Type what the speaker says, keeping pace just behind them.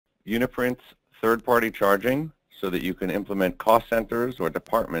Uniprint's third-party charging so that you can implement cost centers or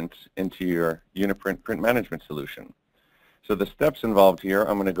departments into your Uniprint print management solution. So the steps involved here,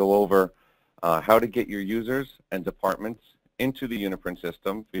 I'm going to go over how to get your users and departments into the Uniprint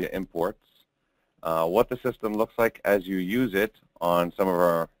system via imports, what the system looks like as you use it on some of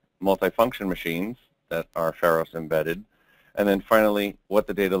our multifunction machines that are Pharos embedded, and then finally what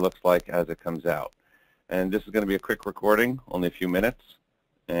the data looks like as it comes out. And this is going to be a quick recording, only a few minutes,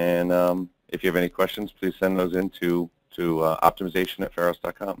 and if you have any questions, please send those in to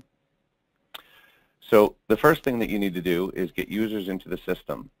optimization@pharos.com. So the first thing that you need to do is get users into the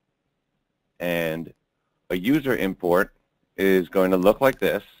system. And a user import is going to look like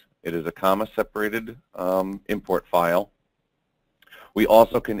this. It is a comma-separated import file. We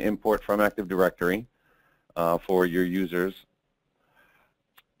also can import from Active Directory for your users.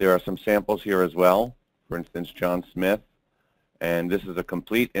 There are some samples here as well. For instance, John Smith. And this is a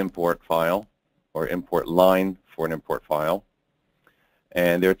complete import file or import line for an import file.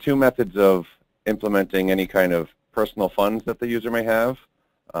 And there are two methods of implementing any kind of personal funds that the user may have.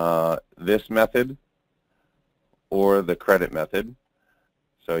 This method or the credit method.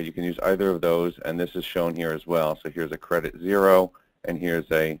 So you can use either of those, and this is shown here as well. So here's a credit 0, and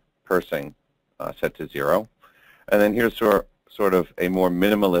here's a pursing set to 0. And then here's sort of a more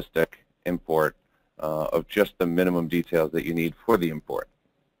minimalistic import of just the minimum details that you need for the import.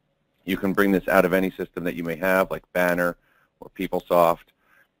 You can bring this out of any system that you may have, like Banner or PeopleSoft,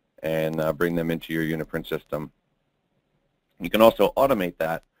 and bring them into your Uniprint system. You can also automate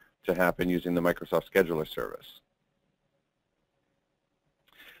that to happen using the Microsoft Scheduler service.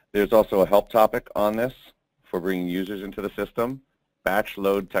 There's also a help topic on this for bringing users into the system, batch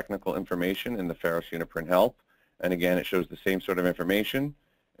load technical information in the Pharos Uniprint help. And again, it shows the same sort of information.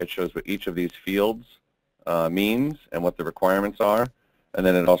 It shows what each of these fields means and what the requirements are. And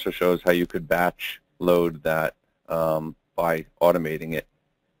then it also shows how you could batch load that by automating it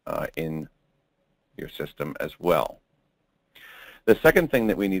in your system as well. The second thing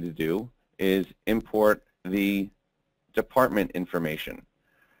that we need to do is import the department information.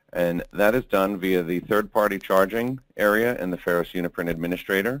 And that is done via the third-party charging area in the Pharos Uniprint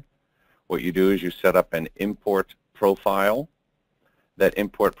Administrator. What you do is you set up an import profile. That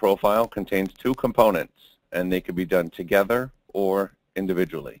import profile contains two components, and they can be done together or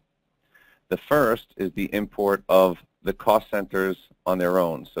individually. The first is the import of the cost centers on their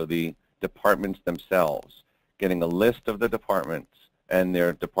own, so the departments themselves, getting a list of the departments and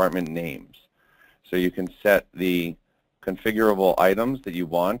their department names. So you can set the configurable items that you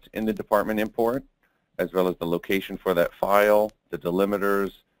want in the department import, as well as the location for that file, the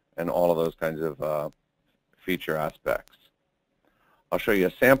delimiters, and all of those kinds of feature aspects. I'll show you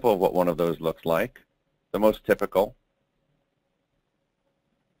a sample of what one of those looks like. The most typical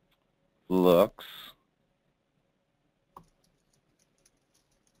looks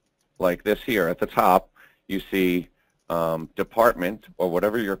like this here. At the top, you see department, or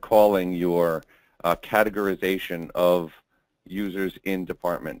whatever you're calling your categorization of users in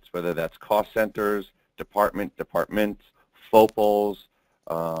departments, whether that's cost centers, departments, fopals,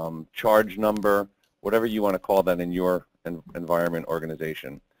 charge number, whatever you want to call that in your environment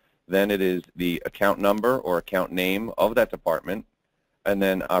organization. Then it is the account number or account name of that department, and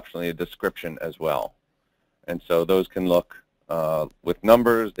then optionally a description as well. And so those can look with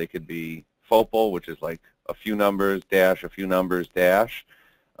numbers. They could be fopal, which is like a few numbers, dash, a few numbers, dash,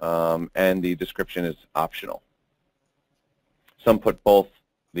 and the description is optional. Some put both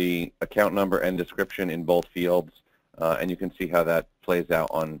the account number and description in both fields, and you can see how that plays out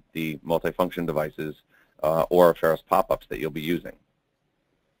on the multifunction devices or Pharos pop-ups that you'll be using.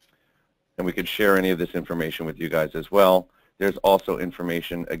 And we could share any of this information with you guys as well. There's also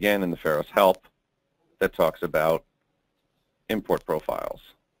information, again, in the Pharos help that talks about import profiles.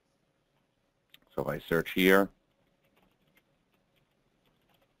 So if I search here,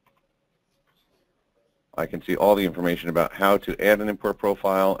 I can see all the information about how to add an import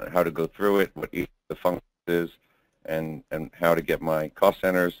profile and how to go through it, what each of the functions is, and how to get my cost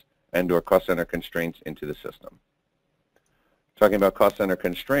centers and or cost center constraints into the system. Talking about cost center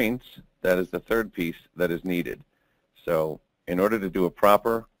constraints, that is the third piece that is needed. So in order to do a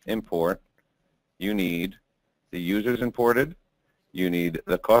proper import, you need the users imported, you need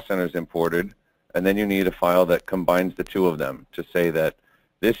the cost centers imported, and then you need a file that combines the two of them to say that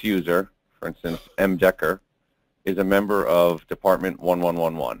this user, for instance, M. Decker, is a member of Department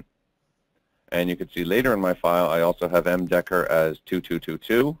 1111. And you can see later in my file, I also have M. Decker as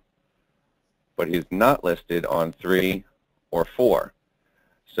 2222, but he's not listed on 3 or 4.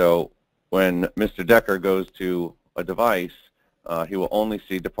 So when Mr. Decker goes to a device, he will only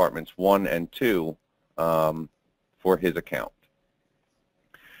see departments 1 and 2 for his account.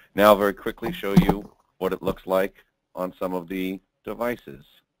 Now I'll very quickly show you what it looks like on some of the devices.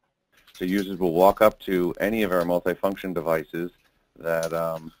 So users will walk up to any of our multifunction devices that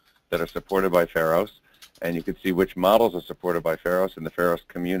are supported by Pharos, and you can see which models are supported by Pharos in the Pharos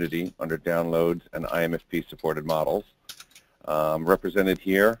community under downloads and IMFP supported models. Represented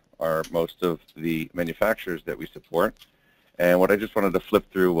here are most of the manufacturers that we support, and what I just wanted to flip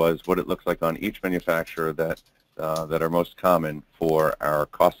through was what it looks like on each manufacturer that are most common for our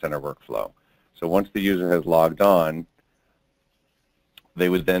cost center workflow. So once the user has logged on, they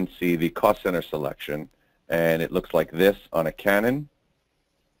would then see the cost center selection, and it looks like this on a Canon.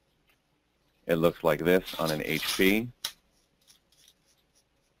 It looks like this on an HP.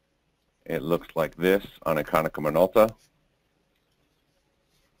 It looks like this on a Konica Minolta.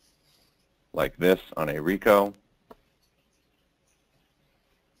 Like this on a Ricoh.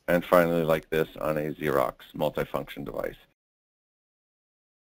 And finally like this on a Xerox multifunction device.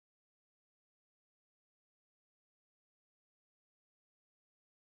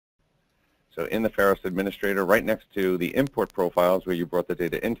 So in the Pharos Administrator, right next to the import profiles where you brought the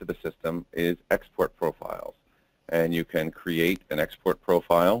data into the system is export profiles. And you can create an export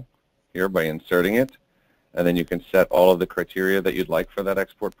profile here by inserting it. And then you can set all of the criteria that you'd like for that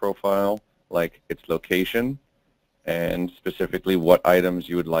export profile, like its location and specifically what items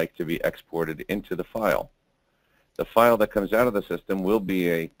you would like to be exported into the file. The file that comes out of the system will be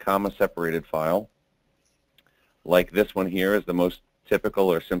a comma-separated file. Like this one here is the most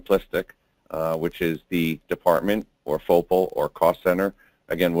typical or simplistic. Which is the department or FOPL or cost center,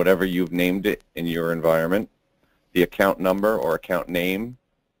 again, whatever you've named it in your environment, the account number or account name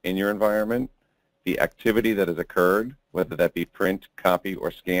in your environment, the activity that has occurred, whether that be print, copy, or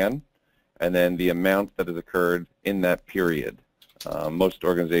scan, and then the amount that has occurred in that period. Most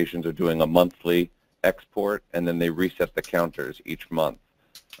organizations are doing a monthly export, and then they reset the counters each month.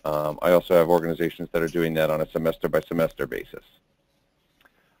 I also have organizations that are doing that on a semester-by-semester basis.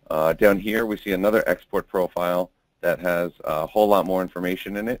 Down here we see another export profile that has a whole lot more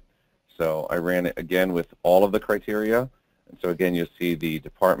information in it. So I ran it again with all of the criteria. And so again you'll see the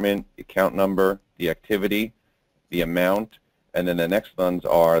department, the account number, the activity, the amount, and then the next ones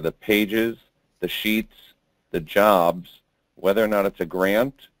are the pages, the sheets, the jobs, whether or not it's a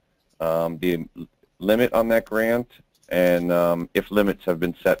grant, the limit on that grant, and if limits have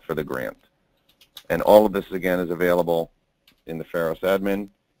been set for the grant. And all of this again is available in the Pharos admin.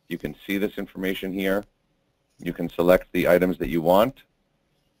 You can see this information here. You can select the items that you want.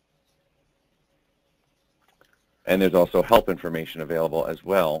 And there's also help information available as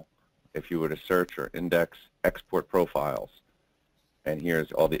well if you were to search or index export profiles. And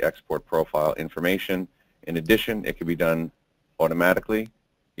here's all the export profile information. In addition, it can be done automatically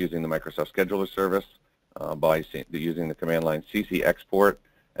using the Microsoft Scheduler service by using the command line cc export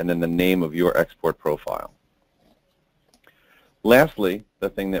and then the name of your export profile. Lastly, the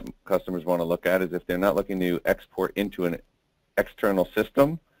thing that customers want to look at is if they're not looking to export into an external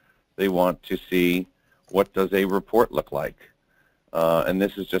system, they want to see what does a report look like. And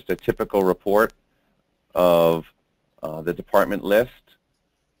this is just a typical report of the department list,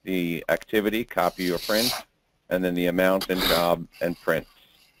 the activity, copy or print, and then the amount and job and prints.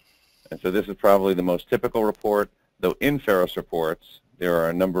 And so this is probably the most typical report, though in Pharos reports, there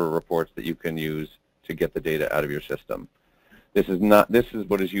are a number of reports that you can use to get the data out of your system. This is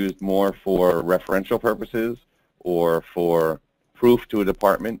what is used more for referential purposes or for proof to a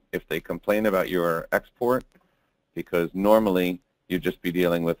department if they complain about your export, because normally you'd just be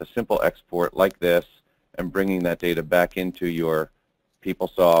dealing with a simple export like this and bringing that data back into your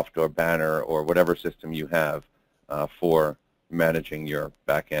PeopleSoft or Banner or whatever system you have for managing your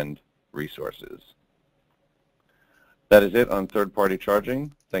back-end resources. That is it on third-party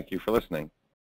charging. Thank you for listening.